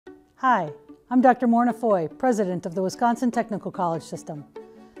Hi, I'm Dr. Morna Foy, President of the Wisconsin Technical College System.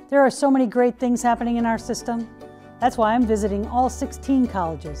 There are so many great things happening in our system. That's why I'm visiting all 16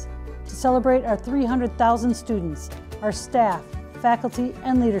 colleges to celebrate our 300,000 students, our staff, faculty,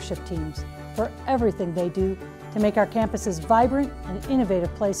 and leadership teams for everything they do to make our campuses vibrant and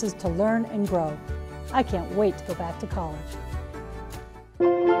innovative places to learn and grow. I can't wait to go back to college.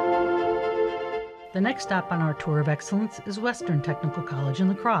 The next stop on our tour of excellence is Western Technical College in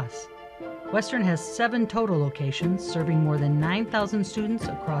La Crosse. Western has 7 total locations, serving more than 9,000 students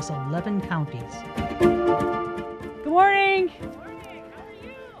across 11 counties. Good morning. Good morning. How are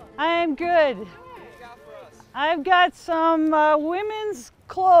you? I'm good. What do you got for us? I've got some women's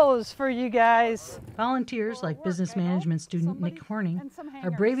clothes for you guys. Volunteers like business management student Nick Horning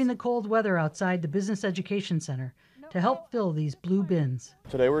are braving the cold weather outside the Business Education Center to help fill these blue bins.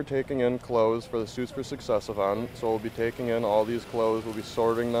 Today we're taking in clothes for the Suits for Success event. So we'll be taking in all these clothes, we'll be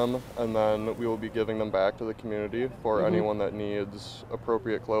sorting them, and then we will be giving them back to the community for anyone that needs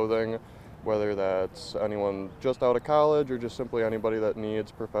appropriate clothing, whether that's anyone just out of college or just simply anybody that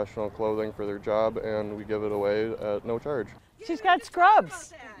needs professional clothing for their job, and we give it away at no charge. She's got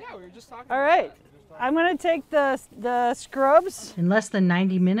scrubs. Yeah, we were just talking. All right, I'm gonna take the scrubs. In less than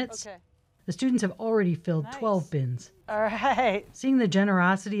 90 minutes, the students have already filled 12 bins. All right. Seeing the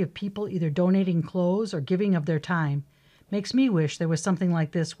generosity of people either donating clothes or giving of their time makes me wish there was something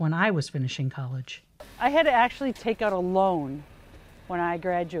like this when I was finishing college. I had to actually take out a loan when I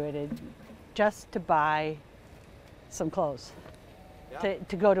graduated just to buy some clothes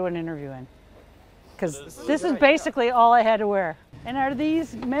to go to an interview in. Because this is basically all I had to wear. And are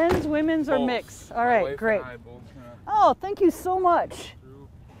these men's, women's, or mixed? All right, great. Oh, thank you so much.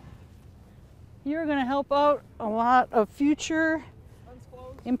 You're going to help out a lot of future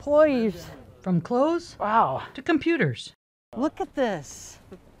employees. From clothes to computers. Look at this.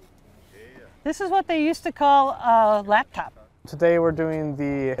 This is what they used to call a laptop. Today we're doing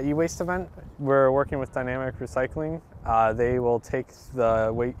the e-waste event. We're working with Dynamic Recycling. They will take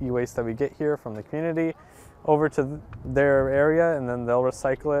the e-waste that we get here from the community over to their area, and then they'll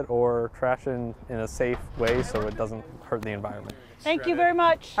recycle it or trash it in a safe way so it doesn't hurt the environment. Thank you very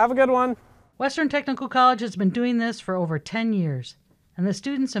much. Have a good one. Western Technical College has been doing this for over 10 years, and the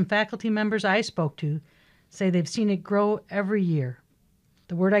students and faculty members I spoke to say they've seen it grow every year.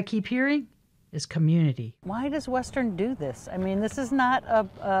 The word I keep hearing is community. Why does Western do this? I mean, this is not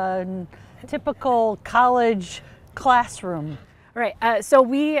a typical college classroom. Right, so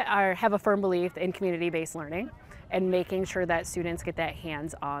we have a firm belief in community-based learning and making sure that students get that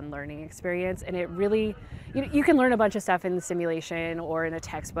hands-on learning experience. And it really, you can learn a bunch of stuff in the simulation or in a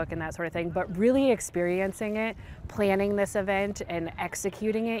textbook and that sort of thing, but really experiencing it, planning this event and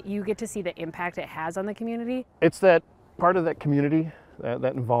executing it, you get to see the impact it has on the community. It's that part of that community,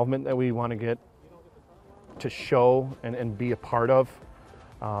 that involvement that we want to get to show and be a part of,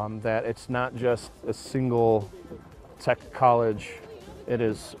 that it's not just a single tech college, it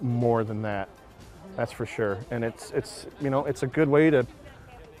is more than that. That's for sure, and it's a good way to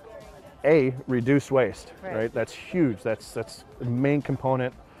reduce waste, right? That's huge. That's the main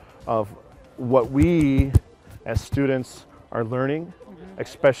component of what we as students are learning,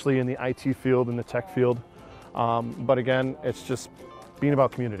 especially in the IT field and the tech field. But again, it's just being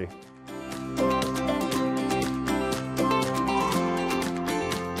about community.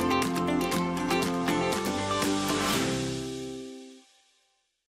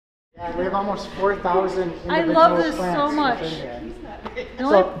 We have almost 4,000 individual I love this plants so much. within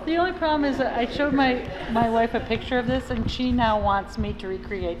here. The only problem is that I showed my wife a picture of this, and she now wants me to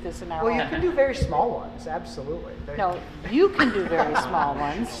recreate this in our Well, home. you can do very small ones, absolutely. No, you can do very small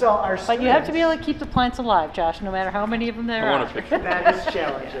ones. So our But you have to be able to keep the plants alive, Josh, no matter how many of them there are. That is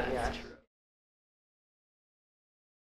challenging, yeah.